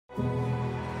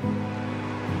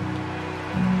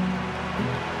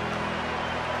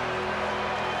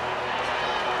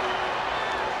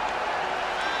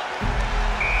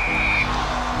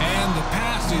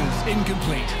mission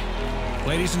complete.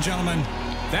 Ladies and gentlemen,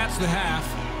 that's the half.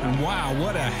 And wow,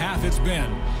 what a half it's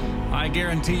been. I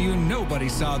guarantee you nobody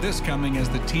saw this coming, as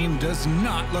the team does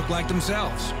not look like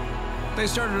themselves. They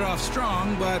started off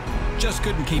strong, but just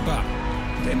couldn't keep up.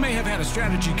 They may have had a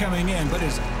strategy coming in, but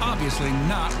it's obviously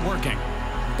not working.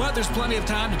 But there's plenty of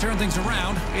time to turn things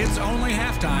around. It's only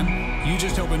halftime. You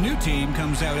just hope a new team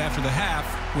comes out after the half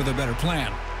with a better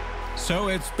plan. So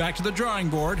it's back to the drawing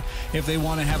board if they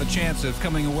want to have a chance of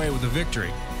coming away with a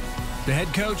victory. The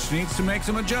head coach needs to make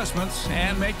some adjustments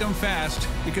and make them fast,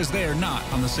 because they are not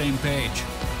on the same page.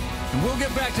 And we'll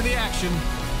get back to the action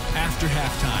after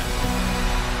halftime.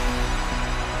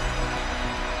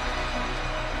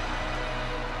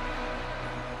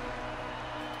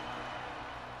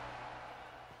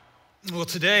 Well,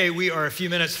 today we are a few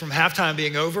minutes from halftime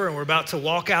being over, and we're about to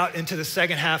walk out into the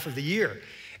second half of the year.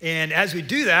 And as we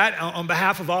do that, on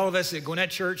behalf of all of us at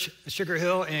Gwinnett Church, Sugar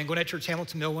Hill, and Gwinnett Church,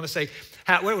 Hamilton Mill, I want to say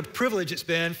what a privilege it's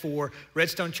been for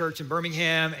Redstone Church in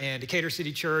Birmingham and Decatur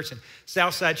City Church and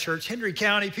Southside Church, Hendry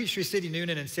County, Peachtree City,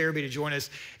 Noonan, and Sarabee to join us.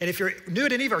 And if you're new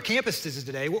at any of our campuses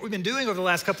today, what we've been doing over the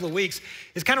last couple of weeks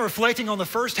is kind of reflecting on the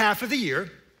first half of the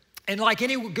year. And like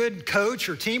any good coach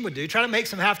or team would do, try to make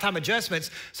some halftime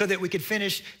adjustments so that we could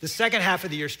finish the second half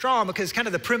of the year strong, because kind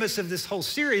of the premise of this whole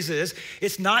series is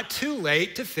it's not too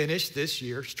late to finish this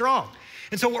year strong.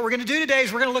 And so what we're gonna do today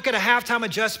is we're gonna look at a halftime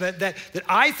adjustment that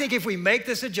I think if we make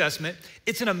this adjustment,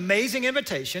 it's an amazing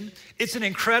invitation, it's an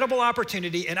incredible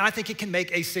opportunity, and I think it can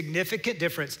make a significant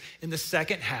difference in the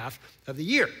second half of the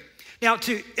year. Now,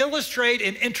 to illustrate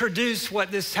and introduce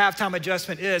what this halftime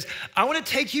adjustment is, I want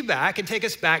to take you back and take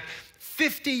us back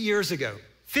 50 years ago.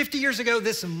 50 years ago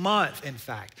this month, in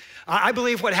fact. I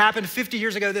believe what happened 50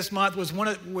 years ago this month was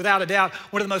without a doubt,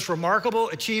 one of the most remarkable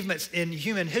achievements in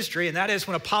human history, and that is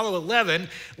when Apollo 11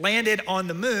 landed on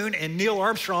the moon and Neil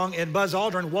Armstrong and Buzz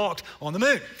Aldrin walked on the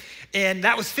moon. And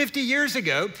that was 50 years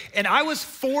ago, and I was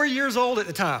 4 years old at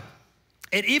the time.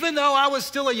 And even though I was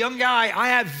still a young guy, I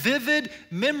have vivid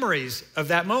memories of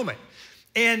that moment.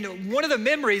 And one of the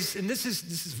memories, and this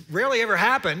is rarely ever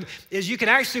happened, is you can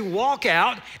actually walk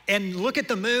out and look at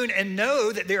the moon and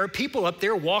know that there are people up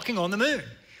there walking on the moon.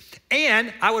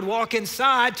 And I would walk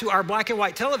inside to our black and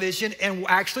white television and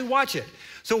actually watch it.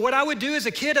 So what I would do as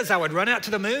a kid is I would run out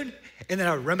to the moon, and then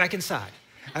I would run back inside.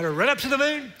 I would run up to the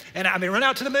moon, run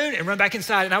out to the moon and run back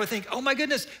inside. And I would think, oh my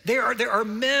goodness, there are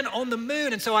men on the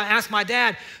moon. And so I asked my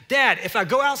dad, Dad, if I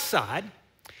go outside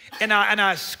and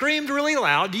I screamed really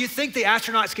loud, do you think the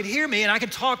astronauts could hear me and I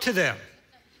could talk to them?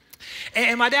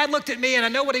 And my dad looked at me, and I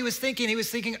know what he was thinking. He was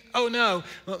thinking, oh no,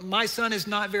 my son is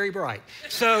not very bright.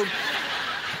 So,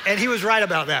 and he was right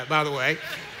about that, by the way.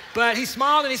 But he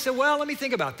smiled and he said, well, let me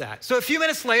think about that. So a few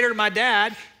minutes later, my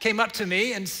dad came up to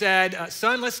me and said,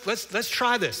 son, let's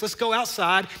try this. Let's go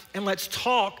outside and let's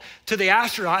talk to the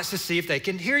astronauts to see if they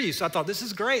can hear you. So I thought, this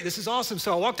is great. This is awesome.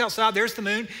 So I walked outside. There's the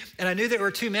moon. And I knew there were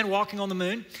two men walking on the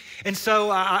moon. And so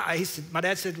my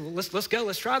dad said, well, let's go.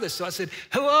 Let's try this. So I said,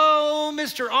 hello,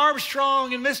 Mr.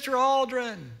 Armstrong and Mr.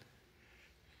 Aldrin.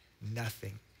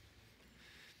 Nothing.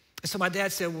 And so my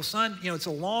dad said, well, son, it's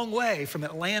a long way from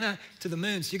Atlanta to the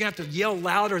moon, so you're gonna have to yell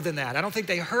louder than that. I don't think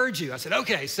they heard you. I said,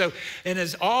 okay. So, and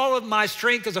as all of my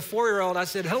strength as a 4-year-old, I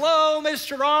said, hello,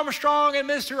 Mr. Armstrong and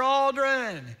Mr.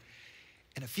 Aldrin.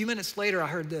 And a few minutes later, I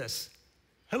heard this.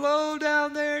 Hello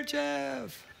down there,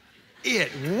 Jeff. It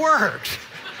worked.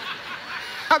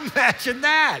 Imagine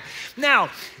that. Now,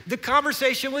 the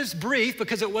conversation was brief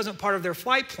because it wasn't part of their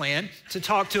flight plan to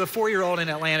talk to a 4-year-old in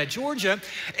Atlanta, Georgia.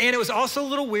 And it was also a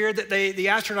little weird that the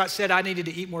astronauts said I needed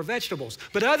to eat more vegetables.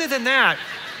 But other than that,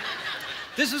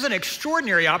 this was an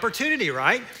extraordinary opportunity,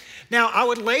 right? Now, I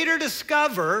would later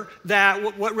discover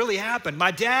that what really happened,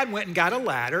 my dad went and got a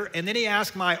ladder, and then he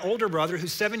asked my older brother,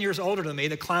 who's 7 years older than me,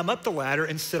 to climb up the ladder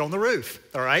and sit on the roof,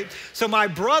 all right? So my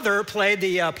brother played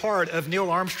the part of Neil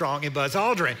Armstrong and Buzz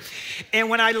Aldrin. And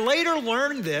when I later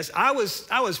learned this, I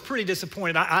was pretty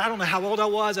disappointed. I don't know how old I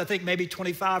was. I think maybe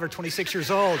 25 or 26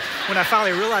 years old when I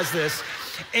finally realized this.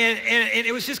 And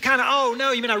it was just kind of, oh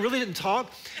no, you mean I really didn't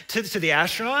talk to the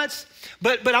astronauts?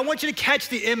 But I want you to catch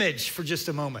the image for just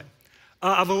a moment.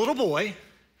 Of a little boy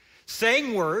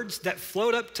saying words that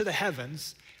float up to the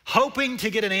heavens, hoping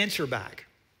to get an answer back.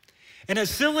 And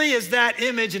as silly as that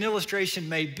image and illustration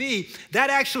may be, that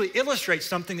actually illustrates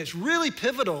something that's really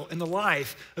pivotal in the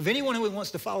life of anyone who wants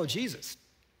to follow Jesus.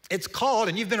 It's called,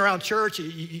 and you've been around church,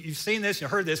 you've seen this, you've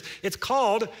heard this, it's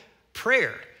called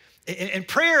prayer. And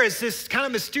prayer is this kind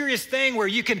of mysterious thing where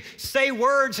you can say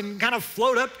words and kind of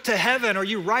float up to heaven, or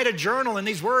you write a journal and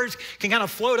these words can kind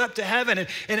of float up to heaven.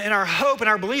 And our hope and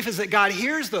our belief is that God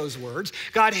hears those words.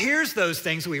 God hears those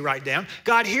things that we write down.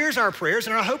 God hears our prayers,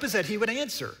 and our hope is that he would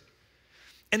answer.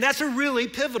 And that's a really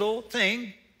pivotal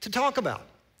thing to talk about.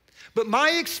 But my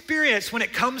experience when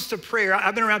it comes to prayer,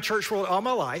 I've been around church world all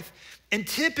my life, and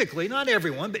typically, not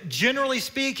everyone, but generally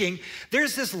speaking,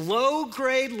 there's this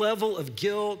low-grade level of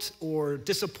guilt or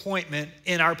disappointment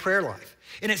in our prayer life.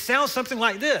 And it sounds something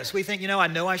like this. We think, I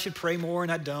know I should pray more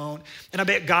and I don't. And I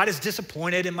bet God is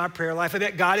disappointed in my prayer life. I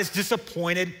bet God is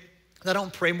disappointed that I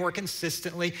don't pray more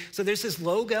consistently. So there's this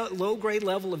low-grade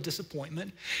level of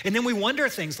disappointment. And then we wonder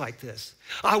things like this.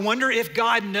 I wonder if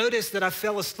God noticed that I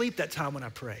fell asleep that time when I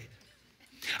prayed.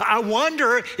 I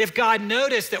wonder if God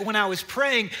noticed that when I was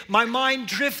praying, my mind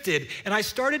drifted, and I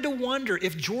started to wonder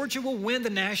if Georgia will win the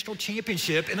national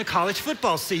championship in the college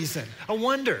football season. I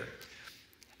wonder.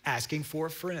 Asking for a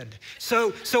friend.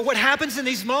 So what happens in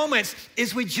these moments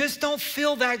is we just don't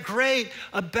feel that great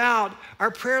about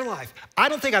our prayer life. I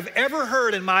don't think I've ever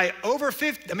heard in my over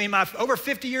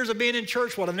 50 years of being in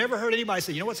church world, I've never heard anybody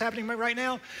say, what's happening right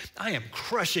now? I am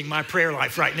crushing my prayer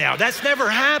life right now. That's never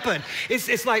happened.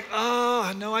 It's like,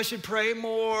 I know I should pray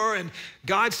more, and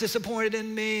God's disappointed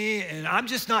in me, and I'm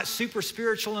just not super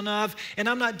spiritual enough, and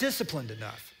I'm not disciplined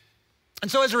enough.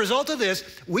 And so as a result of this,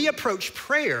 we approach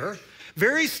prayer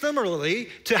very similarly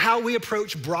to how we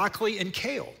approach broccoli and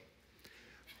kale.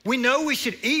 We know we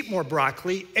should eat more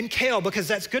broccoli and kale because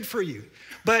that's good for you.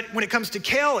 But when it comes to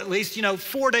kale, at least,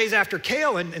 4 days after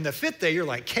kale, and the 5th day, you're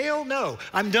like, kale? No,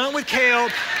 I'm done with kale.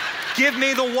 Give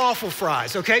me the waffle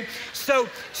fries, okay? So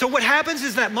what happens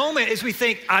is that moment is we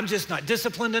think, I'm just not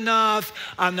disciplined enough,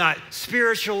 I'm not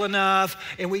spiritual enough,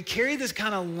 and we carry this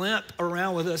kind of limp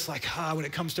around with us like, when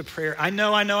it comes to prayer, I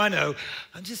know, I'm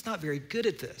just not very good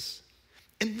at this.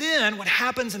 And then what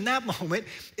happens in that moment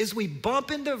is we bump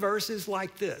into verses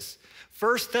like this.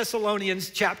 1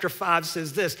 Thessalonians chapter 5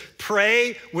 says this,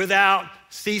 pray without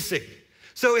ceasing.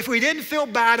 So if we didn't feel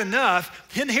bad enough,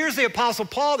 then here's the Apostle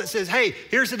Paul that says, hey,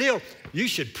 here's the deal. You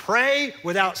should pray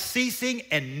without ceasing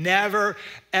and never,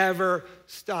 ever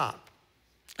stop.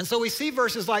 And so we see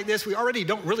verses like this. We already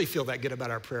don't really feel that good about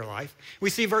our prayer life.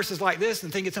 We see verses like this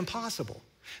and think it's impossible.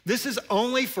 This is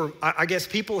only for, I guess,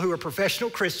 people who are professional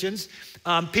Christians,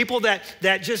 people that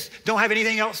just don't have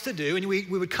anything else to do. And we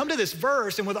would come to this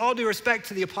verse, and with all due respect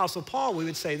to the Apostle Paul, we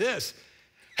would say this.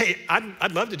 Hey,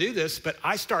 I'd love to do this, but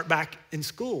I start back in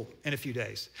school in a few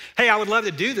days. Hey, I would love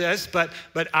to do this, but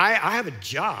I have a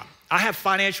job. I have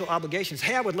financial obligations.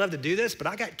 Hey, I would love to do this, but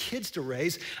I got kids to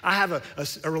raise. I have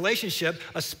a relationship,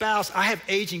 a spouse. I have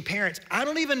aging parents. I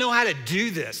don't even know how to do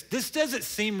this. This doesn't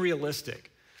seem realistic.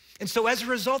 And so as a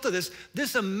result of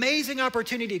this amazing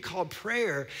opportunity called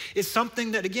prayer is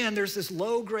something that, again, there's this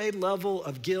low-grade level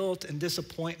of guilt and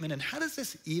disappointment. And how does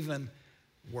this even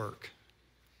work?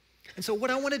 And so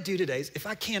what I want to do today is, if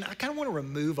I kind of want to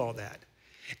remove all that.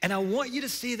 And I want you to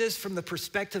see this from the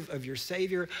perspective of your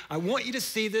Savior. I want you to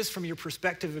see this from your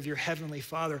perspective of your Heavenly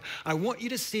Father. I want you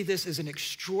to see this as an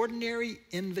extraordinary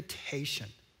invitation.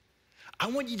 I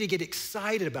want you to get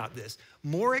excited about this.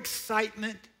 More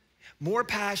excitement, more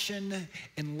passion,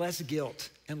 and less guilt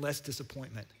and less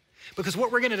disappointment. Because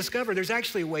what we're going to discover, there's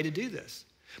actually a way to do this.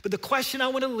 But the question I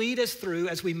want to lead us through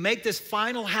as we make this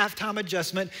final halftime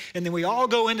adjustment, and then we all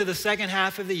go into the second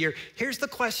half of the year, here's the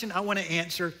question I want to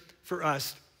answer for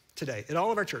us today at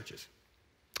all of our churches.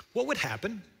 What would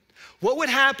happen? What would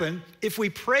happen if we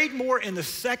prayed more in the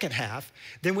second half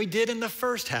than we did in the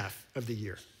first half of the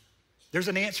year? There's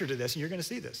an answer to this, and you're going to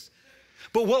see this.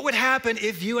 But what would happen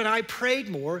if you and I prayed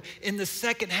more in the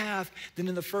second half than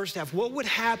in the first half? What would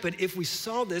happen if we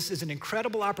saw this as an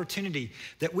incredible opportunity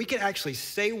that we could actually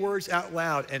say words out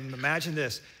loud? And imagine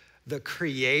this, the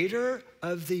creator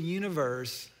of the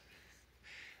universe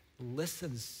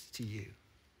listens to you.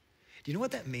 Do you know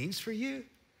what that means for you?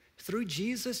 Through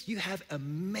Jesus, you have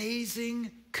amazing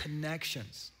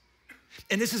connections.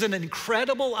 And this is an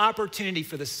incredible opportunity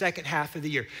for the second half of the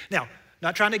year. Now,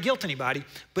 not trying to guilt anybody,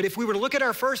 but if we were to look at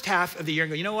our first half of the year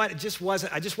and go, you know what, I just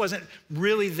wasn't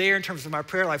really there in terms of my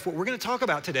prayer life. What we're gonna talk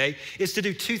about today is to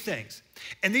do two things.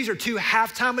 And these are two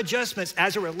halftime adjustments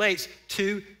as it relates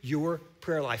to your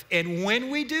prayer life. And when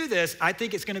we do this, I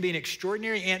think it's gonna be an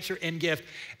extraordinary answer and gift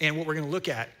and what we're gonna look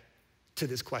at to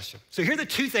this question. So here are the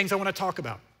two things I wanna talk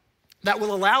about that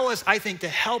will allow us, I think, to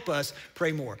help us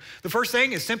pray more. The first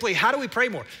thing is simply, how do we pray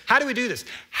more? How do we do this?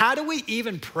 How do we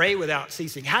even pray without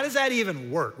ceasing? How does that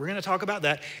even work? We're gonna talk about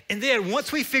that. And then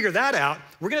once we figure that out,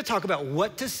 we're gonna talk about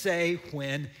what to say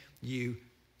when you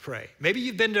pray. Maybe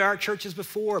you've been to our churches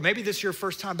before. Maybe this is your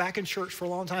first time back in church for a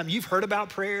long time. You've heard about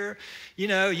prayer. You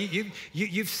know,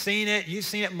 you've seen it. You've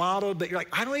seen it modeled, but you're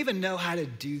like, I don't even know how to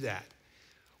do that.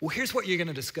 Well, here's what you're going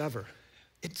to discover.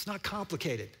 It's not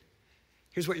complicated.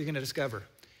 Here's what you're going to discover.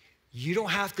 You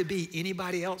don't have to be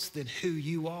anybody else than who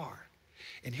you are.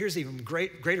 And here's even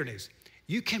greater news.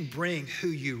 You can bring who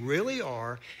you really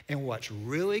are and what's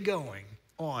really going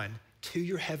on to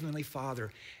your Heavenly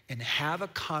Father and have a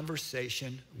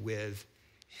conversation with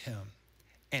Him.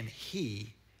 And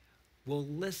He will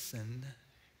listen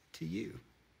to you.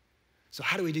 So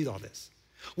how do we do all this?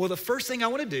 Well, the first thing I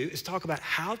want to do is talk about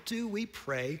how do we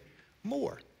pray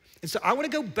more. And so I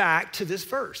want to go back to this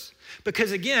verse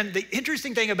because again, the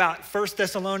interesting thing about 1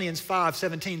 Thessalonians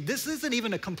 5:17, this isn't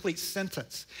even a complete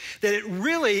sentence. That it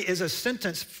really is a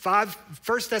sentence. 1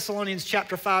 Thessalonians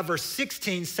chapter 5, verse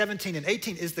 16, 17, and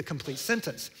 18 is the complete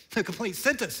sentence. The complete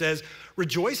sentence says,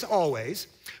 rejoice always,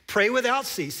 pray without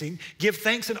ceasing, give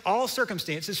thanks in all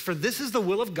circumstances, for this is the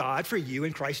will of God for you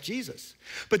in Christ Jesus.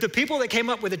 But the people that came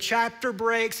up with the chapter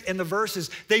breaks and the verses,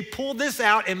 they pulled this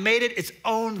out and made it its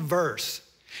own verse.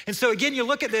 And so again, you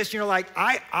look at this and you're like,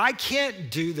 I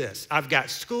can't do this. I've got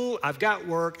school, I've got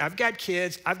work, I've got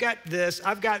kids, I've got this,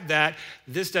 I've got that.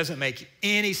 This doesn't make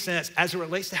any sense as it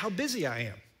relates to how busy I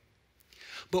am.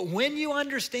 But when you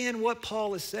understand what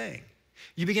Paul is saying,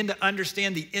 you begin to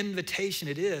understand the invitation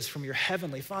it is from your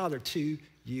Heavenly Father to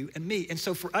you and me. And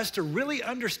so for us to really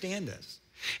understand this,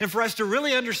 and for us to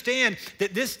really understand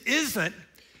that this isn't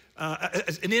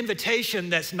an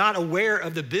invitation that's not aware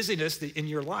of the busyness in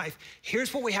your life,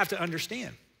 here's what we have to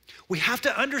understand. We have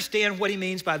to understand what he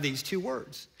means by these two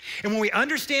words. And when we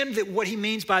understand that what he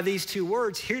means by these two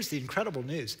words, here's the incredible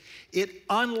news. It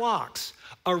unlocks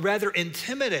a rather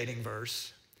intimidating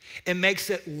verse and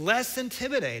makes it less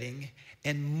intimidating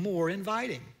and more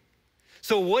inviting.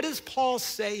 So what is Paul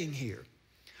saying here?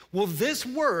 Well, this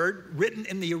word written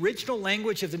in the original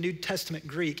language of the New Testament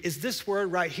Greek is this word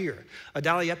right here,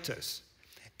 adalieptos.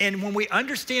 And when we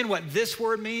understand what this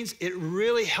word means, it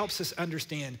really helps us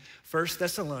understand 1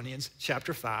 Thessalonians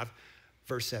chapter 5,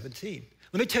 verse 17.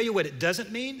 Let me tell you what it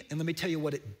doesn't mean, and let me tell you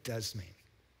what it does mean.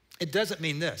 It doesn't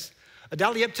mean this.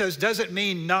 Adalieptos doesn't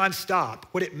mean nonstop.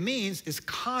 What it means is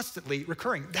constantly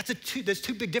recurring. There's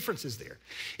two big differences there.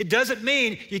 It doesn't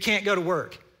mean you can't go to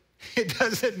work. It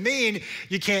doesn't mean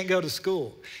you can't go to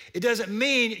school. It doesn't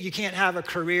mean you can't have a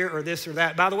career or this or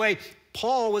that. By the way,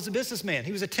 Paul was a businessman.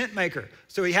 He was a tent maker.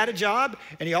 So he had a job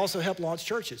and he also helped launch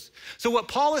churches. So what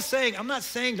Paul is saying, I'm not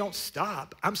saying don't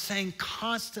stop. I'm saying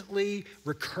constantly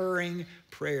recurring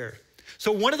prayer.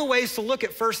 So one of the ways to look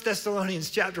at 1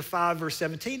 Thessalonians chapter 5, verse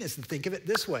 17 is to think of it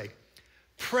this way.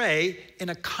 Pray in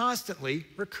a constantly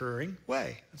recurring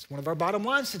way. That's one of our bottom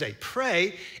lines today.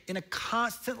 Pray in a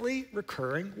constantly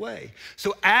recurring way.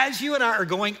 So as you and I are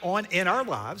going on in our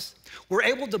lives, we're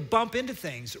able to bump into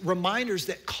things, reminders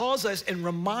that cause us and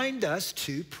remind us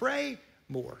to pray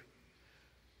more.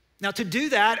 Now to do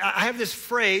that, I have this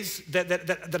phrase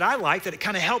that I like, that it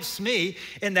kind of helps me,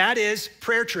 and that is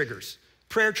prayer triggers.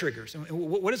 Prayer triggers. And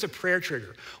what is a prayer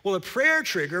trigger? Well, a prayer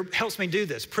trigger helps me do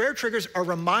this. Prayer triggers are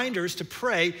reminders to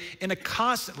pray in a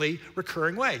constantly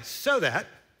recurring way so that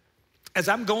as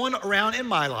I'm going around in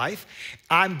my life,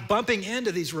 I'm bumping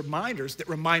into these reminders that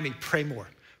remind me, pray more,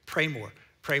 pray more,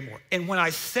 pray more. And when I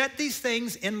set these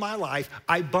things in my life,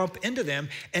 I bump into them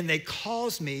and they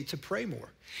cause me to pray more.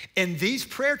 And these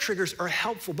prayer triggers are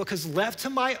helpful because left to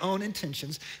my own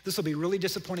intentions, this will be really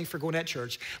disappointing for Gwinnett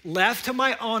Church, left to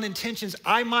my own intentions,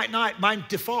 my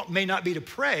default may not be to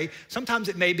pray. Sometimes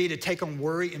it may be to take on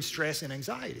worry and stress and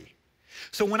anxiety.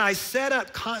 So when I set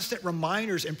up constant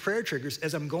reminders and prayer triggers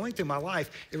as I'm going through my life,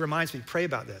 it reminds me, pray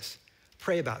about this,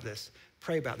 pray about this,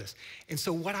 pray about this. And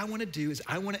so what I want to do is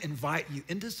I want to invite you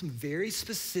into some very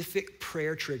specific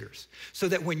prayer triggers so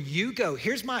that when you go,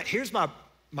 here's my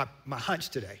hunch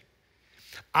today.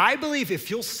 I believe if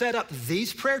you'll set up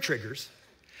these prayer triggers,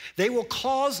 they will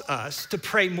cause us to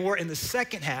pray more in the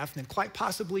second half than quite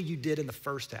possibly you did in the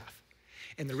first half.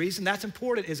 And the reason that's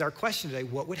important is our question today,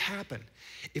 what would happen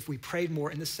if we prayed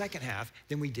more in the second half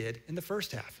than we did in the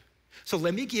first half? So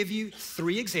let me give you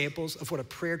 3 examples of what a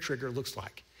prayer trigger looks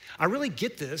like. I really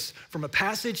get this from a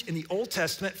passage in the Old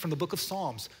Testament from the book of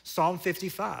Psalms, Psalm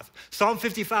 55. Psalm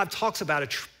 55 talks about a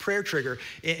prayer trigger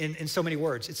in so many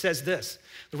words. It says this,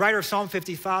 the writer of Psalm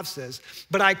 55 says,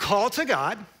 but I call to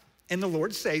God and the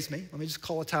Lord saves me. Let me just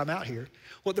call a time out here.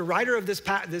 What the writer of this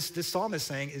psalm is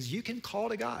saying is you can call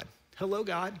to God. Hello,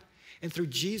 God. And through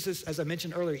Jesus, as I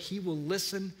mentioned earlier, he will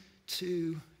listen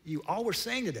to you. All we're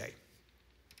saying today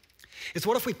is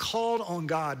what if we called on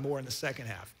God more in the second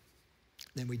half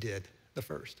than we did the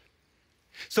first?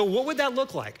 So what would that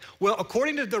look like? Well,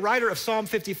 according to the writer of Psalm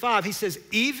 55, he says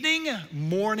evening,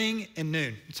 morning, and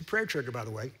noon. It's a prayer trigger, by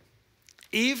the way.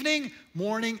 Evening,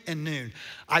 morning, and noon.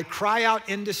 I cry out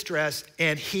in distress,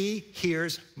 and he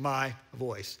hears my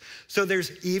voice. So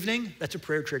there's evening, that's a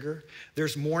prayer trigger.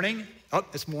 There's morning,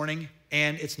 it's morning,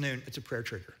 and it's noon, it's a prayer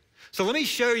trigger. So let me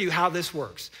show you how this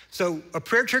works. So a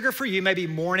prayer trigger for you may be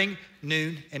morning,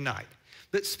 noon, and night.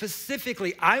 But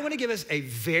specifically, I want to give us a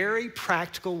very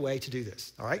practical way to do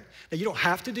this, all right? Now, you don't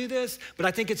have to do this, but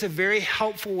I think it's a very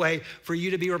helpful way for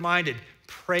you to be reminded,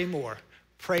 pray more,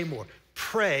 pray more.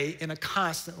 Pray in a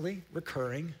constantly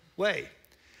recurring way.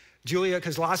 Julia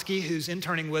Kozlowski, who's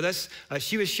interning with us,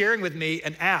 she was sharing with me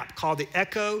an app called the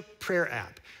Echo Prayer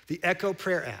app. The Echo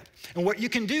Prayer app. And what you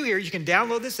can do here, you can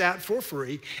download this app for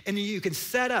free, and then you can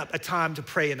set up a time to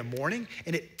pray in the morning,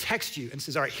 and it texts you and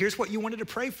says, all right, here's what you wanted to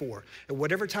pray for at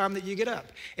whatever time that you get up.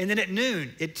 And then at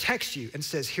noon, it texts you and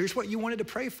says, here's what you wanted to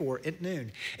pray for at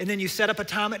noon. And then you set up a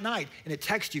time at night, and it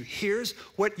texts you, here's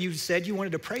what you said you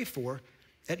wanted to pray for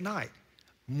at night.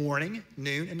 Morning,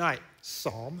 noon, and night.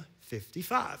 Psalm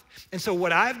 55. And so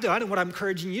what I've done and what I'm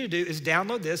encouraging you to do is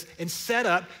download this and set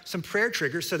up some prayer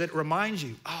triggers so that it reminds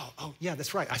you, oh yeah,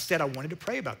 that's right. I said I wanted to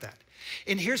pray about that.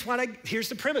 And here's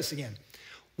the premise again.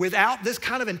 Without this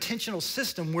kind of intentional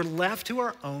system, we're left to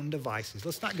our own devices.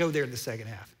 Let's not go there in the second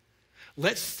half.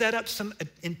 Let's set up some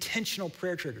intentional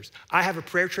prayer triggers. I have a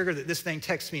prayer trigger that this thing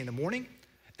texts me in the morning,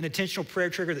 an intentional prayer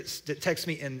trigger that texts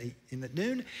me in the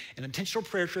noon, an intentional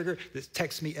prayer trigger that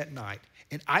texts me at night.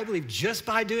 And I believe just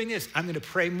by doing this, I'm gonna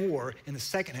pray more in the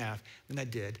second half than I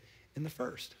did in the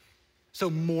first. So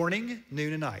morning,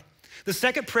 noon, and night. The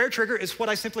second prayer trigger is what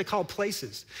I simply call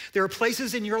places. There are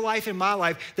places in your life and my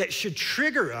life that should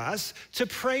trigger us to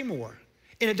pray more.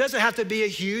 And it doesn't have to be a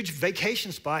huge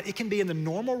vacation spot. It can be in the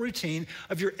normal routine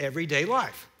of your everyday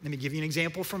life. Let me give you an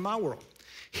example from my world.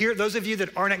 Here, those of you that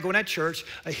aren't at Gwinnett Church,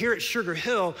 here at Sugar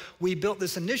Hill, we built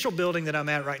this initial building that I'm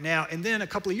at right now, and then a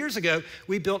couple of years ago,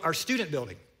 we built our student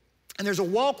building. And there's a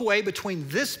walkway between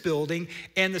this building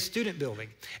and the student building.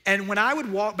 And when I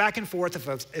would walk back and forth,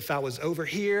 if I was over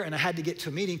here and I had to get to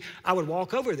a meeting, I would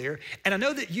walk over there. And I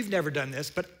know that you've never done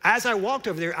this, but as I walked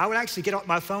over there, I would actually get off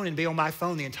my phone and be on my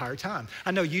phone the entire time.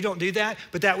 I know you don't do that,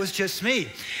 but that was just me.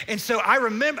 And so I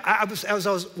remember, as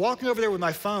I was walking over there with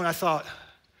my phone, I thought,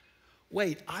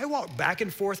 wait, I walk back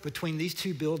and forth between these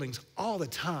two buildings all the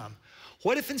time.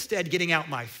 What if instead getting out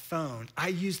my phone, I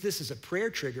used this as a prayer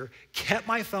trigger, kept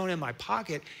my phone in my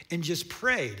pocket, and just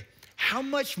prayed? How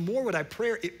much more would I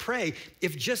pray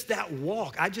if just that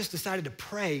walk, I just decided to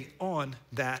pray on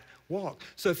that walk?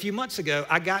 So a few months ago,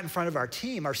 I got in front of our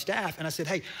team, our staff, and I said,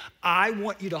 hey, I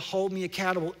want you to hold me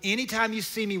accountable. Anytime you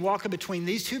see me walking between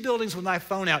these two buildings with my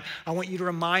phone out, I want you to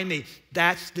remind me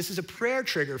this is a prayer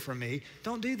trigger for me.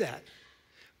 Don't do that.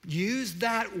 Use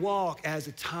that walk as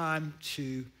a time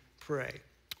to pray.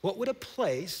 What would a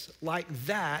place like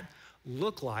that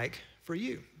look like for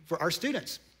you, for our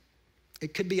students?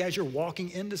 It could be as you're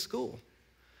walking into school.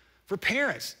 For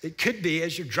parents, it could be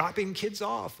as you're dropping kids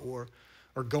off or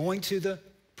going to the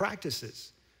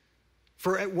practices.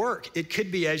 For at work, it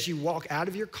could be as you walk out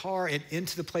of your car and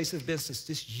into the place of business,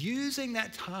 just using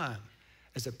that time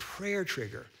as a prayer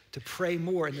trigger to pray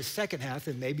more in the second half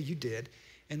than maybe you did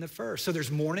in the first. So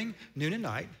there's morning, noon, and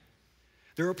night.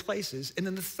 There are places. And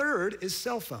then the third is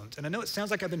cell phones. And I know it sounds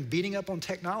like I've been beating up on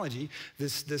technology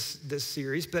this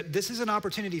series, but this is an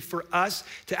opportunity for us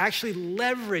to actually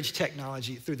leverage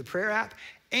technology through the prayer app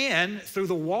and through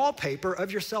the wallpaper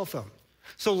of your cell phone.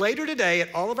 So later today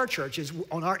at all of our churches,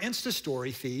 on our Insta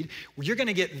story feed, you're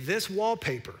gonna get this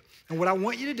wallpaper. And what I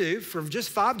want you to do for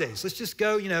just 5 days, let's just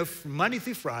go, from Monday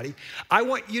through Friday, I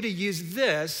want you to use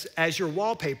this as your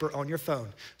wallpaper on your phone.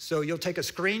 So you'll take a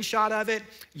screenshot of it,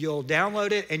 you'll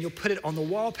download it, and you'll put it on the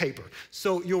wallpaper.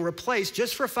 So you'll replace,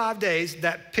 just for 5 days,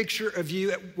 that picture of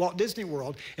you at Walt Disney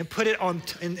World and put it on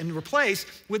and replace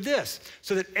with this.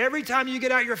 So that every time you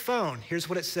get out your phone, here's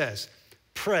what it says: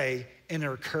 pray in a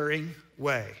recurring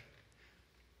way.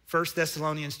 1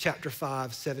 Thessalonians chapter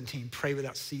 5, 17, pray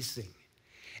without ceasing.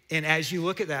 And as you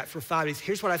look at that for 5 days,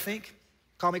 here's what I think.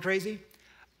 Call me crazy.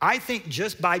 I think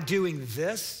just by doing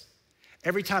this,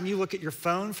 every time you look at your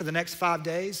phone for the next 5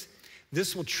 days,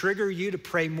 this will trigger you to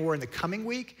pray more in the coming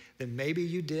week than maybe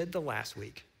you did the last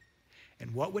week.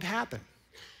 And what would happen?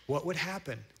 What would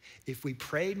happen if we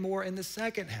prayed more in the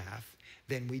second half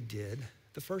than we did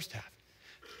the first half?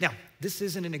 Now, this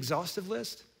isn't an exhaustive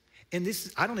list. And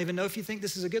I don't even know if you think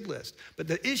this is a good list, but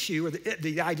the issue or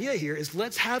the idea here is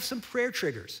let's have some prayer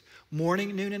triggers,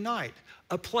 morning, noon, and night,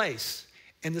 a place,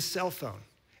 and the cell phone.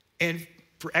 And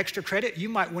For extra credit, you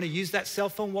might want to use that cell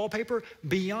phone wallpaper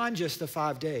beyond just the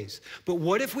 5 days. But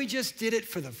what if we just did it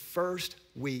for the first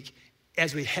week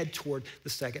as we head toward the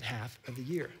second half of the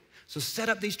year? So set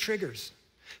up these triggers,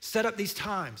 set up these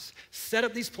times, set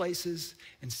up these places,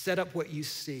 and set up what you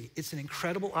see. It's an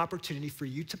incredible opportunity for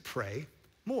you to pray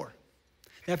more.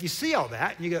 Now, if you see all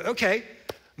that and you go, okay,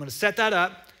 I'm gonna set that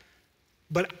up,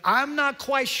 but I'm not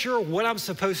quite sure what I'm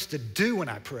supposed to do when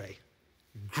I pray.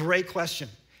 Great question.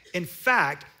 In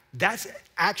fact, that's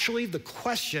actually the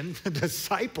question the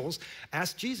disciples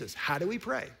asked Jesus. How do we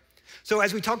pray? So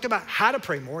as we talked about how to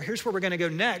pray more, here's where we're gonna go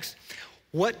next.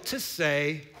 What to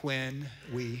say when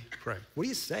we pray. What do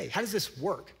you say? How does this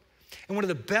work? And one of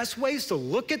the best ways to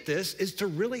look at this is to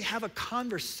really have a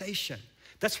conversation.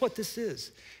 That's what this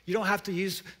is. You don't have to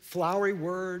use flowery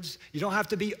words. You don't have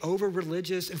to be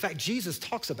over-religious. In fact, Jesus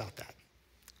talks about that.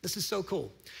 This is so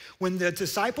cool. When the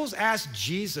disciples asked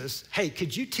Jesus, hey,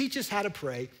 could you teach us how to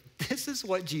pray? This is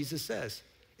what Jesus says.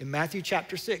 In Matthew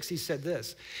chapter 6, he said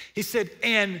this. He said,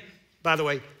 and by the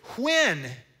way, when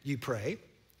you pray,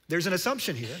 there's an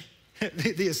assumption here.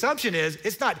 The assumption is,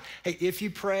 it's not, hey, if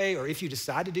you pray or if you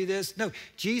decide to do this. No,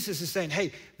 Jesus is saying,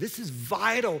 hey, this is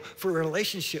vital for a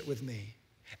relationship with me.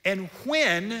 And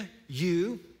when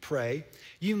you pray,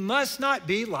 you must not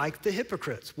be like the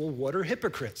hypocrites. Well, what are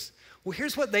hypocrites? Well,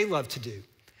 here's what they love to do.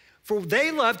 For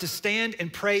they love to stand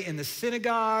and pray in the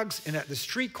synagogues and at the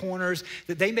street corners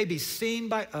that they may be seen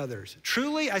by others.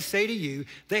 Truly, I say to you,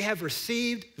 they have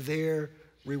received their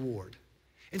reward.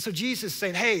 And so Jesus is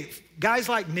saying, hey, guys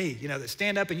like me, that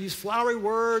stand up and use flowery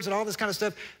words and all this kind of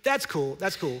stuff, that's cool,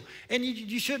 that's cool. And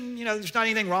you shouldn't, there's not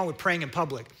anything wrong with praying in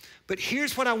public. But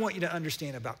here's what I want you to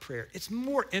understand about prayer. It's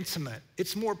more intimate,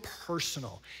 it's more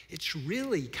personal. It's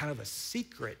really kind of a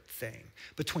secret thing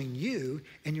between you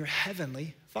and your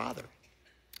heavenly Father.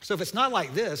 So if it's not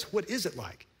like this, what is it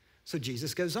like? So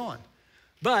Jesus goes on.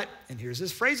 But, and here's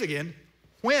this phrase again,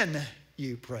 when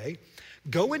you pray,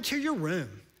 go into your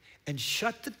room and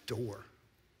shut the door.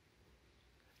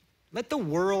 Let the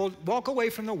world, walk away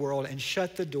from the world and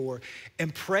shut the door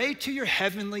and pray to your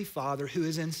heavenly Father who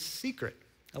is in secret.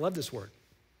 I love this word.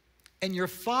 And your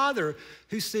Father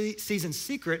who sees in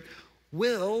secret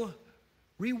will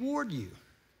reward you.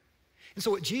 And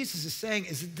so what Jesus is saying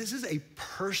is that this is a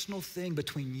personal thing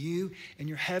between you and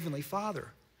your heavenly Father.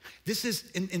 This is,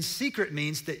 in secret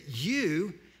means that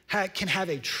you can have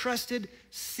a trusted,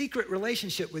 secret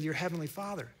relationship with your heavenly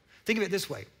Father. Think of it this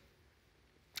way.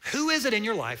 Who is it in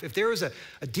your life, if there was a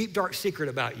deep, dark secret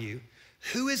about you,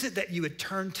 who is it that you would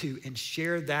turn to and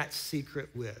share that secret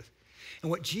with? And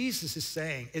what Jesus is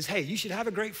saying is, hey, you should have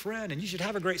a great friend and you should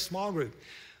have a great small group.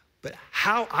 But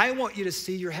how I want you to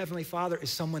see your heavenly Father is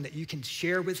someone that you can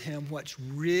share with him what's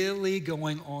really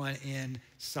going on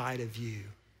inside of you.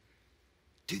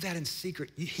 Do that in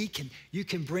secret. You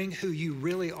can bring who you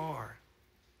really are.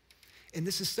 And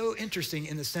this is so interesting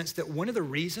in the sense that one of the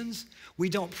reasons we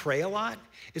don't pray a lot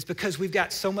is because we've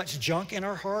got so much junk in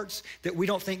our hearts that we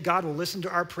don't think God will listen to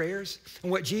our prayers.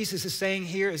 And what Jesus is saying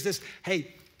here is this,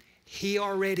 hey, he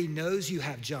already knows you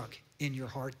have junk in your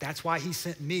heart. That's why he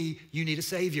sent me. You need a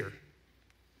Savior.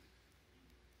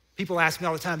 People ask me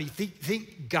all the time, do you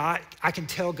think God, I can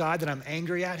tell God that I'm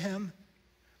angry at him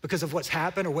because of what's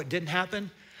happened or what didn't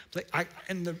happen?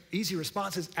 And the easy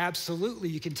response is absolutely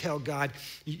you can tell God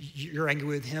you're angry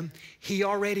with him. He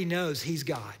already knows he's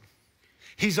God.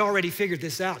 He's already figured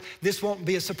this out. This won't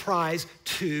be a surprise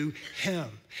to him.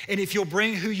 And if you'll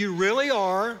bring who you really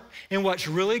are and what's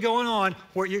really going on,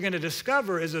 what you're gonna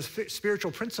discover is a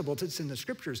spiritual principle that's in the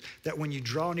scriptures that when you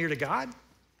draw near to God,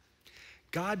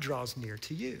 God draws near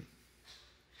to you.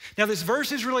 Now this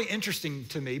verse is really interesting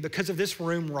to me because of this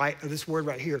word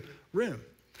right here, room.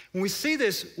 When we see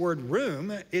this word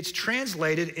room, it's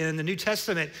translated in the New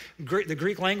Testament, the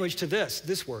Greek language to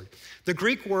this word. The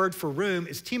Greek word for room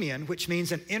is timion, which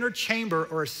means an inner chamber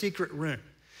or a secret room.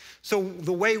 So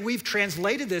the way we've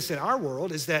translated this in our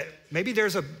world is that maybe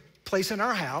there's a place in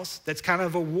our house that's kind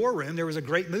of a war room. There was a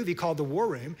great movie called The War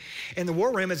Room, and the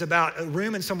war room is about a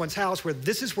room in someone's house where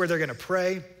this is where they're gonna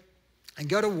pray and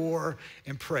go to war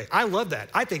and pray. I love that.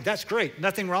 I think that's great.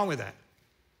 Nothing wrong with that.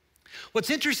 What's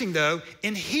interesting though,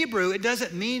 in Hebrew, it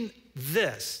doesn't mean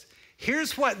this.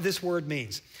 Here's what this word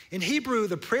means. In Hebrew,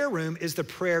 the prayer room is the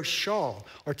prayer shawl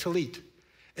or talit.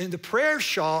 And the prayer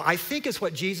shawl, I think is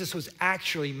what Jesus was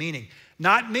actually meaning.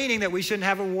 Not meaning that we shouldn't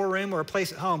have a war room or a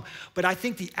place at home, but I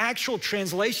think the actual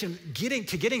translation getting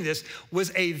this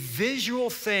was a visual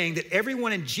thing that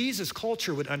everyone in Jesus'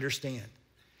 culture would understand.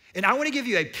 And I want to give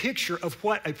you a picture of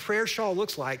what a prayer shawl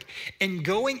looks like and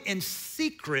going in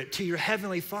secret to your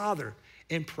heavenly Father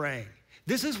and praying.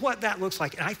 This is what that looks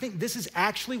like. And I think this is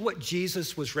actually what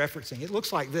Jesus was referencing. It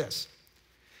looks like this.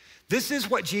 This is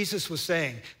what Jesus was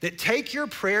saying, that take your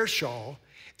prayer shawl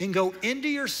and go into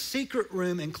your secret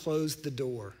room and close the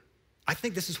door. I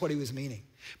think this is what he was meaning,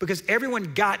 because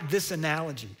everyone got this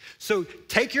analogy. So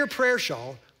take your prayer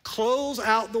shawl, close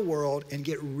out the world, and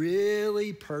get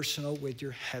really personal with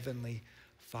your heavenly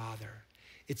Father.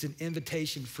 It's an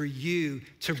invitation for you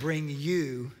to bring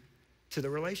you to the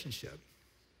relationship.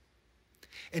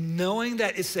 And knowing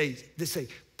that it's a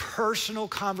personal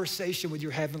conversation with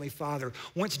your heavenly Father.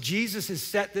 Once Jesus has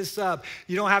set this up,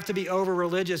 you don't have to be over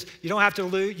religious. You don't have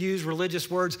to use religious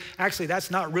words. Actually,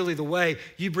 that's not really the way.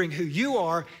 You bring who you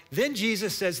are. Then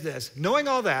Jesus says this, knowing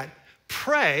all that,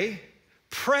 pray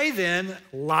then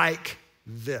like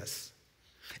this.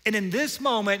 And in this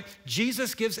moment,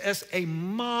 Jesus gives us a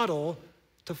model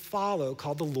to follow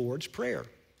called the Lord's Prayer.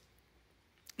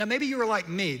 Now, maybe you were like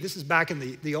me. This is back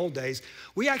in the old days.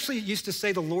 We actually used to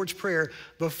say the Lord's Prayer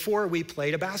before we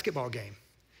played a basketball game.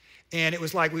 And it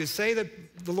was like we would say the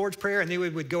Lord's Prayer, and then we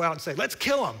would go out and say, let's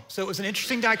kill them. So it was an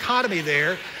interesting dichotomy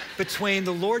there between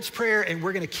the Lord's Prayer and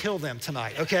we're going to kill them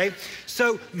tonight, okay?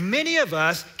 So many of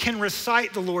us can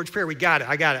recite the Lord's Prayer. We got it.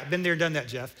 I got it. I've been there, done that,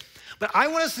 Jeff. But I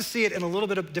want us to see it in a little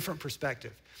bit of a different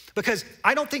perspective, because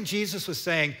I don't think Jesus was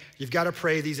saying, you've got to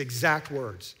pray these exact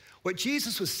words. What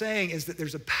Jesus was saying is that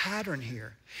there's a pattern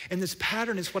here, and this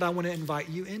pattern is what I want to invite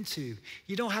you into.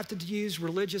 You don't have to use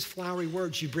religious flowery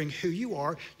words. You bring who you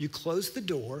are, you close the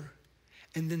door,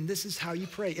 and then this is how you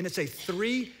pray. And it's a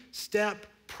 3-step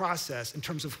process in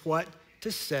terms of what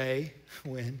to say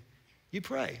when you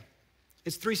pray.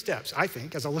 It's 3 steps, I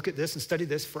think, as I look at this and study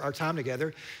this for our time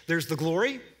together. There's the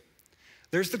glory,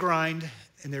 there's the grind,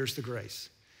 and there's the grace.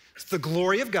 It's the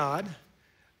glory of God,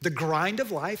 the grind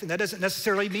of life, and that doesn't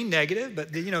necessarily mean negative,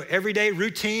 but everyday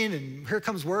routine, and here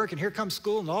comes work, and here comes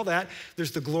school, and all that.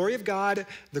 There's the glory of God,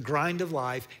 the grind of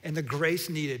life, and the grace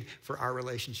needed for our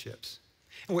relationships.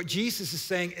 And what Jesus is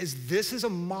saying is this is a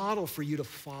model for you to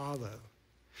follow.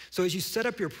 So as you set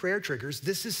up your prayer triggers,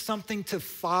 this is something to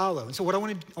follow. And so what I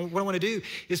want to do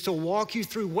is to walk you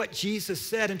through what Jesus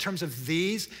said in terms of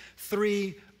these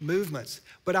 3 movements.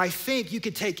 But I think you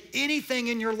could take anything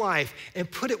in your life and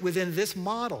put it within this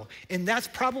model. And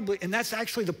that's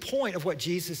actually the point of what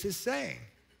Jesus is saying.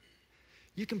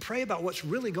 You can pray about what's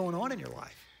really going on in your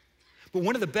life. But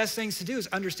one of the best things to do is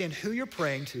understand who you're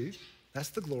praying to. That's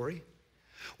the glory.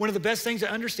 One of the best things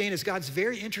to understand is God's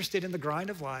very interested in the grind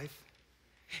of life.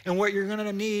 And what you're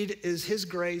gonna need is his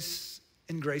grace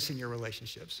and grace in your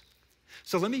relationships.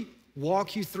 So let me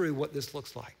walk you through what this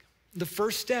looks like. The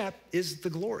first step is the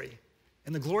glory.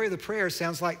 And the glory of the prayer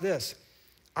sounds like this.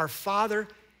 Our Father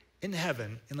in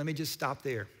heaven, and let me just stop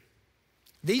there.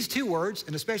 These 2 words,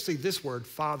 and especially this word,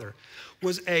 Father,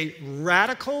 was a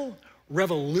radical,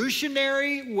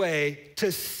 revolutionary way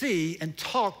to see and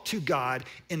talk to God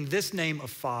in this name of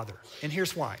Father. And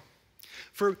here's why.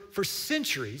 For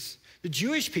centuries, the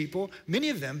Jewish people, many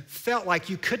of them felt like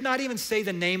you could not even say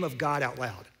the name of God out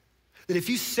loud. That if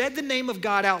you said the name of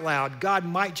God out loud, God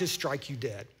might just strike you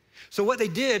dead. So what they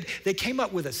did, they came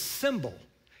up with a symbol.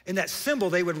 And that symbol,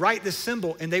 they would write this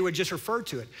symbol and they would just refer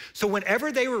to it. So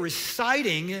whenever they were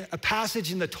reciting a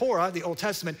passage in the Torah, the Old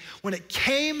Testament, when it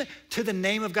came to the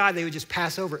name of God, they would just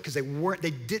pass over it because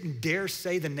they didn't dare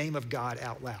say the name of God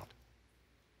out loud.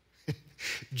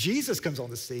 Jesus comes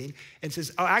on the scene and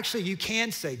says, oh, actually, you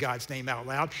can say God's name out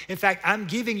loud. In fact, I'm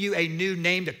giving you a new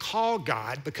name to call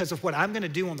God because of what I'm going to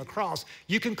do on the cross.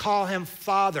 You can call him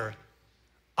Father,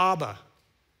 Abba,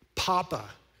 Papa,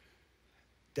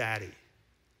 Daddy.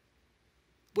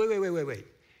 Wait.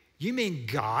 You mean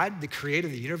God, the creator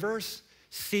of the universe,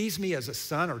 sees me as a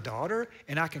son or daughter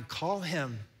and I can call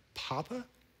him Papa?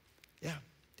 Yeah,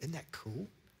 isn't that cool?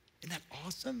 Isn't that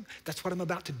awesome? That's what I'm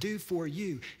about to do for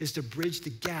you, is to bridge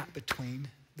the gap between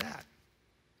that.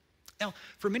 Now,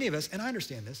 for many of us, and I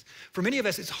understand this, for many of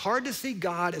us, it's hard to see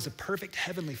God as a perfect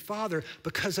heavenly Father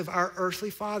because of our earthly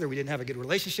father. We didn't have a good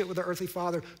relationship with our earthly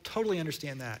father. Totally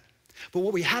understand that. But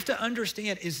what we have to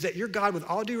understand is that your God, with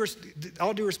all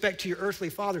due respect to your earthly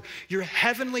father, your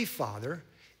heavenly Father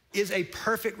is a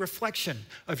perfect reflection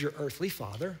of your earthly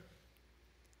father.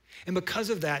 And because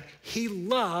of that, he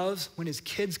loves when his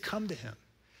kids come to him.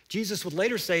 Jesus would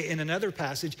later say in another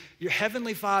passage, your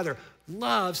heavenly Father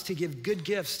loves to give good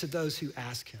gifts to those who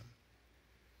ask him.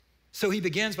 So he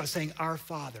begins by saying, our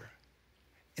Father.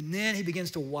 And then he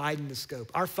begins to widen the scope.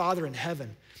 Our Father in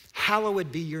heaven,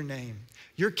 hallowed be your name.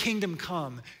 Your kingdom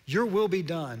come, your will be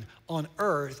done on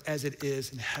earth as it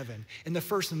is in heaven. And the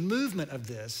first movement of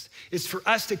this is for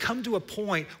us to come to a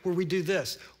point where we do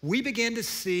this. We begin to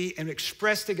see and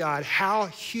express to God how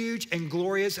huge and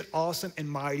glorious and awesome and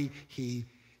mighty he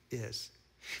is.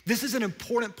 This is an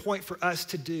important point for us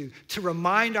to do, to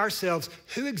remind ourselves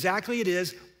who exactly it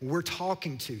is we're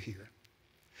talking to here.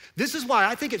 This is why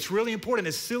I think it's really important.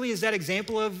 As silly as that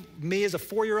example of me as a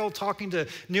 4-year-old talking to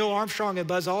Neil Armstrong and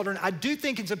Buzz Aldrin, I do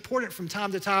think it's important from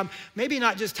time to time, maybe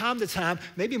not just time to time,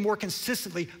 maybe more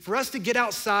consistently, for us to get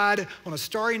outside on a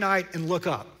starry night and look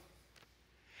up.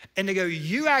 And to go,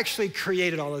 you actually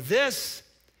created all of this.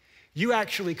 You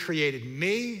actually created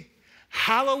me.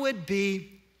 Hallowed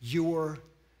be your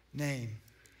name.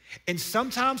 And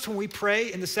sometimes when we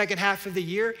pray in the second half of the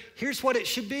year, here's what it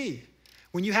should be.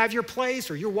 When you have your place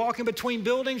or you're walking between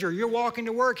buildings or you're walking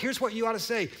to work, here's what you ought to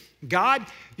say. God,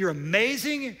 you're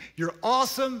amazing, you're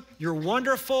awesome, you're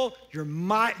wonderful, you're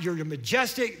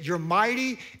majestic, you're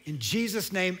mighty. In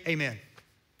Jesus' name, amen.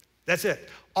 That's it.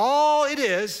 All it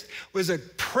is was a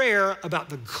prayer about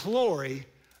the glory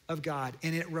of God.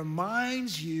 And it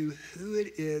reminds you who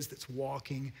it is that's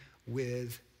walking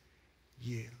with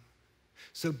you.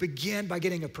 So begin by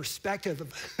getting a perspective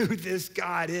of who this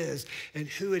God is and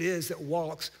who it is that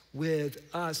walks with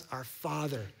us, our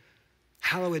Father.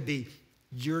 Hallowed be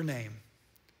your name.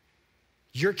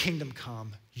 Your kingdom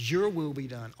come. Your will be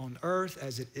done on earth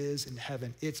as it is in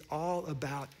heaven. It's all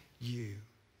about you.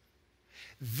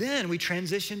 Then we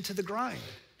transition to the grind,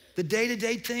 the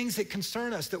day-to-day things that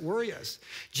concern us, that worry us.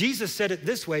 Jesus said it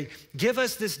this way, give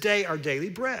us this day our daily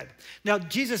bread. Now,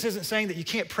 Jesus isn't saying that you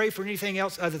can't pray for anything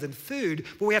else other than food,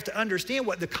 but we have to understand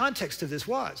what the context of this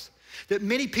was. That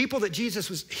many people that Jesus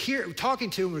was talking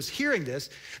to and was hearing this,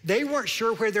 they weren't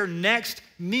sure where their next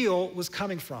meal was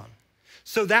coming from.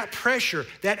 So that pressure,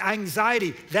 that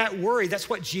anxiety, that worry, that's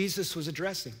what Jesus was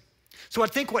addressing. So I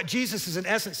think what Jesus is in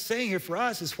essence saying here for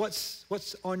us is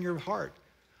what's on your heart.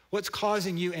 What's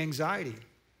causing you anxiety?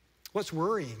 What's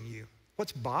worrying you?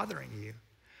 What's bothering you?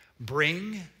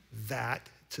 Bring that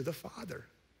to the Father.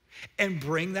 And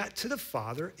bring that to the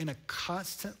Father in a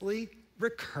constantly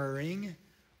recurring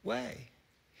way.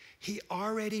 He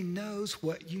already knows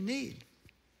what you need.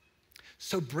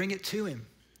 So bring it to him.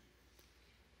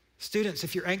 Students,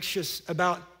 if you're anxious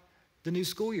about the new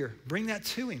school year, bring that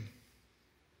to him.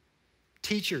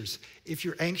 Teachers, if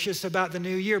you're anxious about the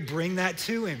new year, bring that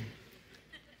to him.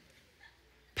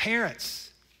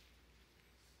 Parents,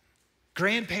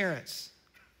 grandparents,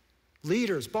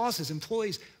 leaders, bosses,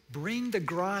 employees, bring the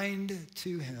grind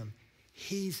to him.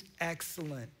 He's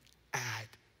excellent at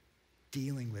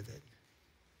dealing with it.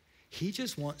 He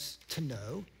just wants to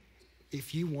know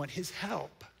if you want his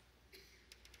help.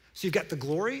 So you've got the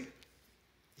glory,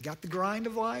 you got the grind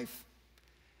of life,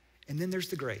 and then there's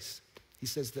the grace. He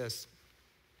says this,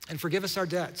 and forgive us our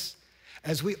debts,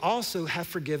 as we also have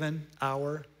forgiven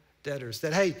our debtors.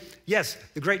 That, hey, yes,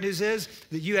 the great news is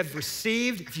that you have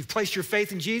received, if you've placed your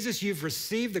faith in Jesus, you've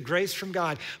received the grace from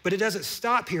God. But it doesn't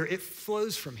stop here. It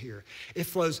flows from here. It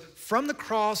flows from the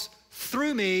cross,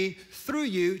 through me, through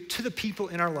you, to the people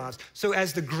in our lives. So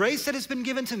as the grace that has been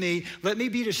given to me, let me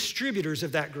be distributors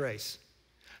of that grace.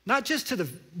 Not just to the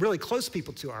really close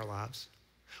people to our lives.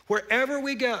 Wherever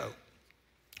we go,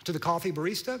 to the coffee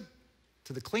barista,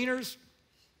 to the cleaners,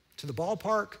 to the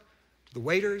ballpark, to the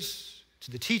waiters, to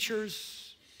the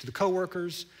teachers, to the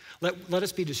coworkers, let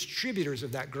us be distributors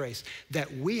of that grace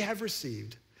that we have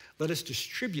received. Let us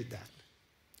distribute that.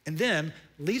 And then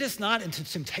lead us not into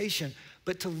temptation,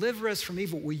 but deliver us from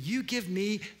evil. Will you give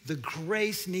me the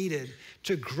grace needed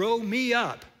to grow me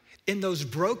up in those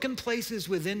broken places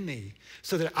within me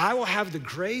so that I will have the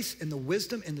grace and the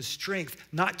wisdom and the strength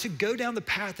not to go down the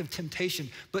path of temptation,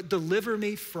 but deliver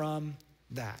me from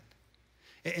that.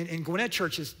 And Gwinnett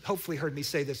Church has hopefully heard me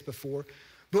say this before,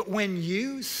 but when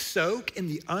you soak in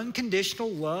the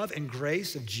unconditional love and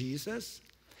grace of Jesus,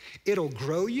 it'll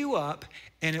grow you up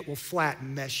and it will flat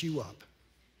mess you up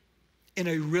in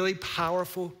a really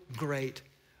powerful, great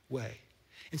way.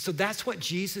 And so that's what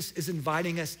Jesus is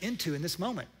inviting us into in this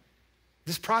moment.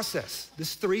 This process,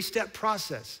 this 3-step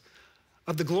process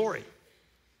of the glory,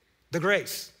 the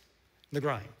grace, the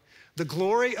grind. The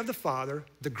glory of the Father,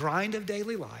 the grind of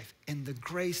daily life, and the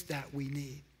grace that we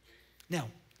need. Now,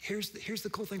 here's the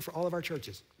cool thing for all of our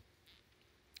churches.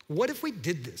 What if we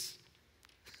did this?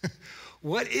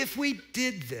 What if we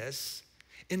did this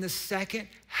in the second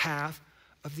half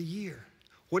of the year?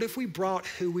 What if we brought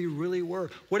who we really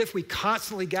were? What if we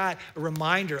constantly got a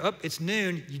reminder, it's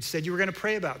noon, you said you were gonna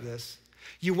pray about this.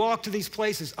 You walk to these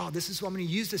places, oh, this is what I'm gonna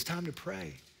use this time to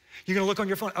pray. You're gonna look on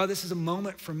your phone, oh, this is a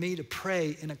moment for me to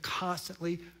pray in a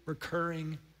constantly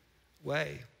recurring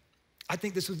way. I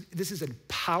think this is a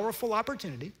powerful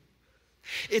opportunity.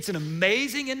 It's an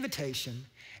amazing invitation,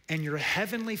 and your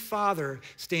heavenly Father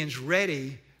stands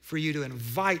ready for you to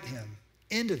invite him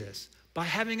into this by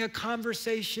having a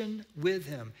conversation with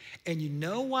him. And you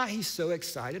know why he's so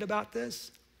excited about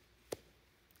this?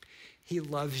 He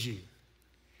loves you.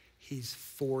 He's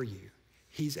for you.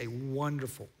 He's a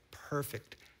wonderful,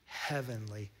 perfect,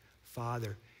 heavenly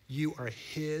Father. You are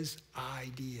his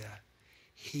idea.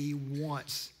 He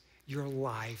wants your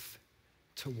life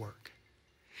to work.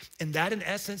 And that, in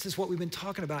essence, is what we've been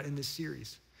talking about in this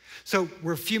series. So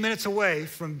we're a few minutes away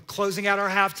from closing out our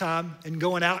halftime and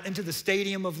going out into the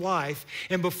stadium of life.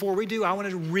 And before we do, I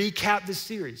wanted to recap this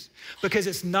series because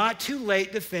it's not too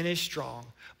late to finish strong,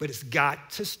 but it's got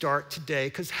to start today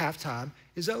because halftime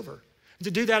is over. And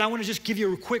to do that, I want to just give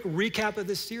you a quick recap of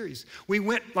this series. We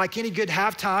went, like any good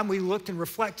halftime, we looked and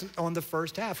reflected on the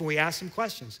first half and we asked some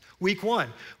questions. Week 1,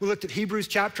 we looked at Hebrews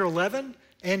chapter 11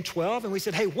 and 12 and we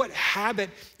said, hey, what habit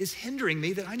is hindering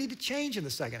me that I need to change in the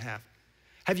second half?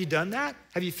 Have you done that?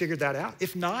 Have you figured that out?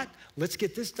 If not, let's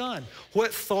get this done.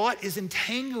 What thought is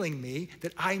entangling me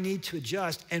that I need to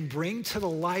adjust and bring to the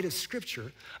light of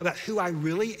Scripture about who I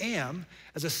really am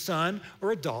as a son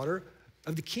or a daughter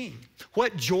of the King?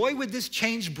 What joy would this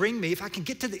change bring me if I can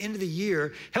get to the end of the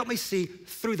year, help me see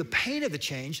through the pain of the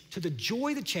change to the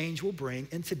joy the change will bring?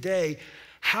 And today,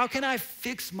 how can I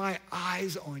fix my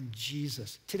eyes on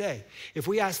Jesus today? If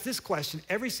we ask this question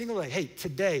every single day, hey,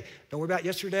 today, don't worry about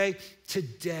yesterday,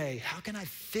 today, how can I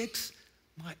fix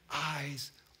my eyes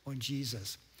on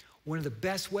Jesus? One of the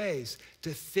best ways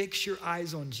to fix your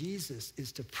eyes on Jesus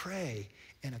is to pray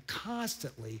in a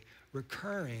constantly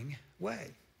recurring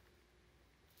way.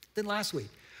 Then last week,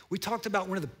 we talked about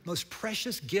one of the most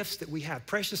precious gifts that we have.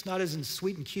 Precious not as in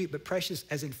sweet and cute, but precious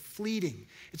as in fleeting.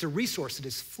 It's a resource that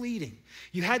is fleeting.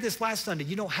 You had this last Sunday.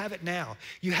 You don't have it now.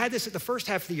 You had this at the first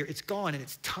half of the year. It's gone, and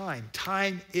it's time.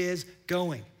 Time is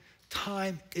going.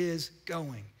 Time is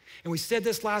going. And we said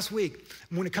this last week,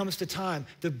 when it comes to time,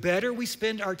 the better we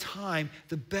spend our time,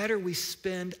 the better we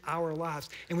spend our lives.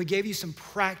 And we gave you some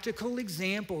practical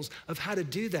examples of how to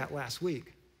do that last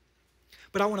week.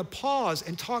 But I want to pause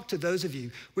and talk to those of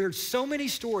you. We heard so many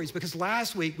stories because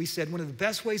last week we said one of the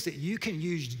best ways that you can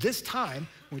use this time,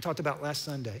 when we talked about last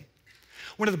Sunday,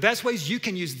 one of the best ways you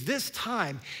can use this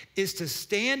time is to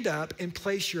stand up and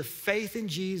place your faith in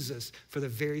Jesus for the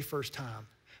very first time.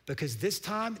 Because this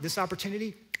time, this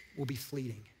opportunity will be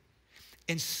fleeting.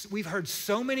 And we've heard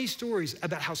so many stories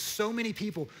about how so many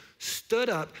people stood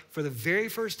up for the very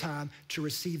first time to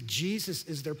receive Jesus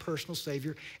as their personal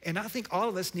Savior. And I think all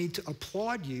of us need to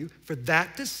applaud you for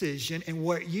that decision and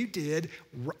what you did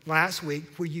last week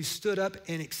where you stood up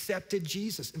and accepted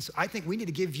Jesus. And so I think we need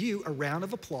to give you a round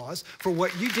of applause for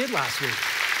what you did last week.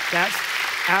 That's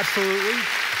absolutely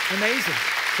amazing.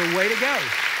 So way to go,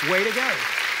 way to go.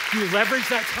 You leveraged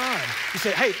that time. You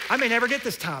said, hey, I may never get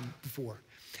this time before.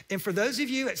 And for those of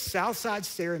you at Southside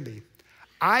Serenbe,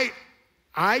 I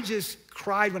just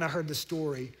cried when I heard the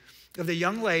story of the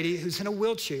young lady who's in a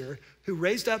wheelchair who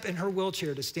raised up in her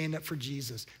wheelchair to stand up for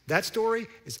Jesus. That story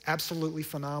is absolutely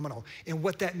phenomenal. And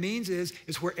what that means is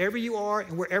wherever you are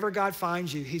and wherever God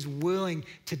finds you, he's willing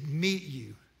to meet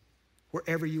you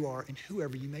wherever you are and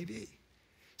whoever you may be.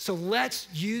 So let's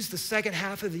use the second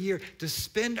half of the year to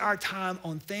spend our time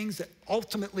on things that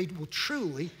ultimately will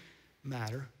truly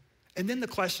matter. And then the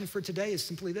question for today is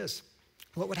simply this: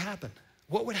 what would happen?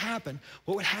 What would happen?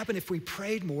 What would happen if we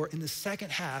prayed more in the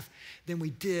second half than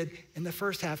we did in the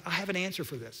first half? I have an answer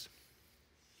for this.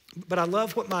 But I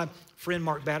love what my friend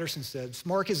Mark Batterson said.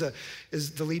 Mark is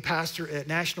the lead pastor at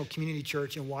National Community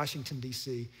Church in Washington,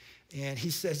 D.C. And he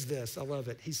says this, I love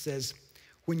it. He says,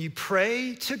 when you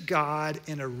pray to God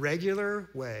in a regular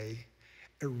way,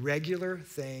 irregular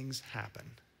things happen.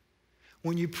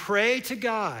 When you pray to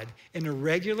God in a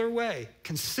regular way,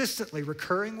 consistently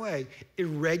recurring way,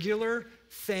 irregular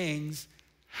things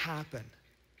happen.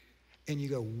 And you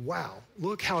go, wow,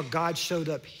 look how God showed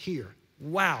up here.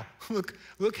 Wow,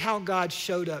 look how God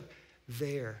showed up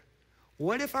there.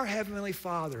 What if our Heavenly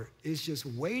Father is just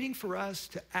waiting for us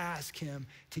to ask him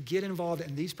to get involved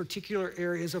in these particular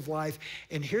areas of life?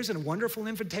 And here's a wonderful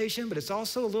invitation, but it's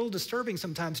also a little disturbing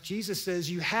sometimes. Jesus says,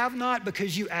 you have not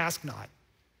because you ask not.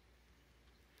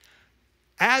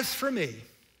 As for me,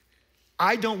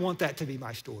 I don't want that to be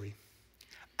my story.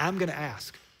 I'm gonna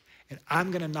ask, and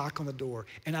I'm gonna knock on the door,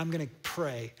 and I'm gonna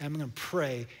pray, and I'm gonna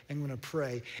pray, and I'm gonna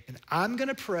pray, and I'm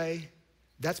gonna pray,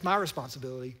 that's my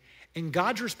responsibility, And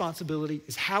God's responsibility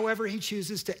is however he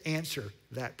chooses to answer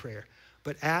that prayer.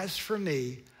 But as for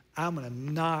me, I'm gonna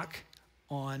knock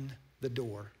on the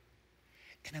door.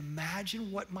 And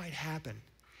imagine what might happen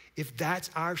if that's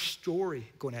our story,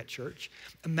 Gwinnett Church.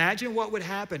 Imagine what would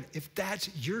happen if that's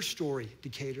your story,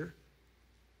 Decatur,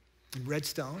 and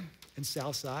Redstone, and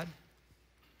Southside.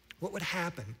 What would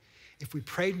happen if we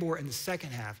prayed more in the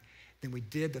second half than we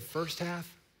did the first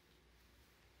half?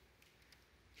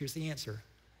 Here's the answer.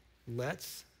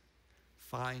 Let's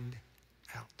find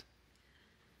out.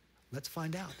 Let's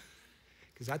find out.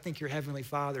 Because I think your Heavenly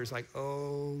Father is like,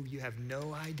 oh, you have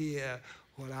no idea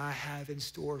what I have in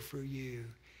store for you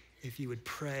if you would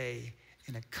pray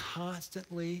in a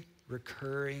constantly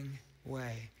recurring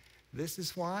way. This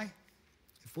is why,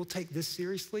 if we'll take this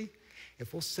seriously,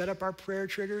 if we'll set up our prayer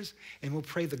triggers and we'll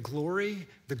pray the glory,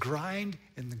 the grind,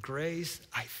 and the grace,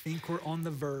 I think we're on the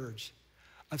verge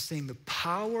of seeing the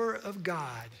power of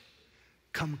God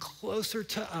come closer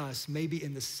to us, maybe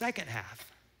in the second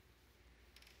half,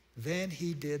 than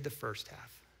he did the first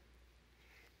half.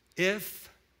 If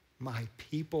my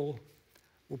people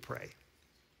will pray.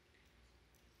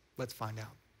 Let's find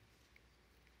out.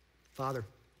 Father,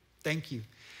 thank you.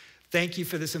 Thank you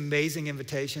for this amazing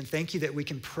invitation. Thank you that we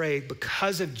can pray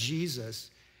because of Jesus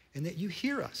and that you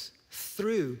hear us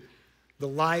through the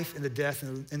life and the death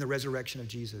and the resurrection of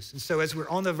Jesus. And so as we're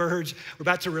on the verge, we're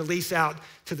about to release out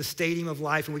to the stadium of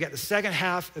life, and we got the second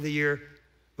half of the year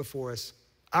before us.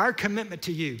 Our commitment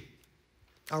to you,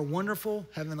 our wonderful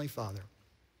Heavenly Father,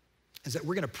 is that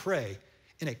we're gonna pray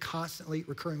in a constantly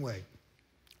recurring way.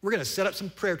 We're gonna set up some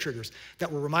prayer triggers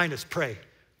that will remind us, pray,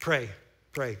 pray,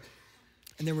 pray.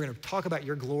 And then we're gonna talk about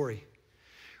your glory.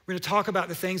 We're gonna talk about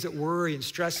the things that worry and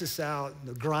stress us out, and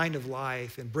the grind of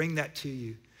life, and bring that to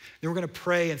you. Then we're gonna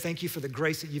pray and thank you for the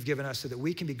grace that you've given us so that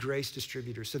we can be grace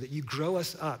distributors, so that you grow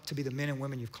us up to be the men and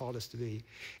women you've called us to be.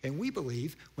 And we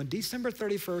believe when December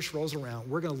 31st rolls around,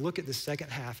 we're gonna look at the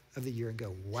second half of the year and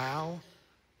go, wow,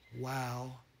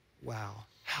 wow, wow.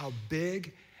 How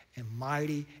big and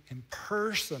mighty and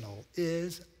personal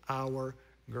is our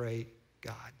great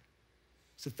God.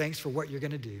 So thanks for what you're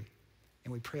gonna do.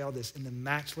 And we pray all this in the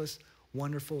matchless,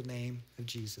 wonderful name of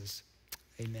Jesus.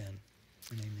 Amen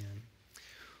and amen.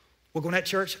 Well, Gwinnett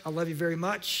Church, I love you very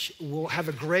much. We'll have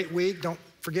a great week. Don't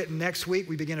forget, next week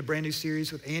we begin a brand new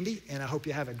series with Andy, and I hope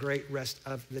you have a great rest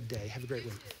of the day. Have a great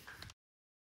week.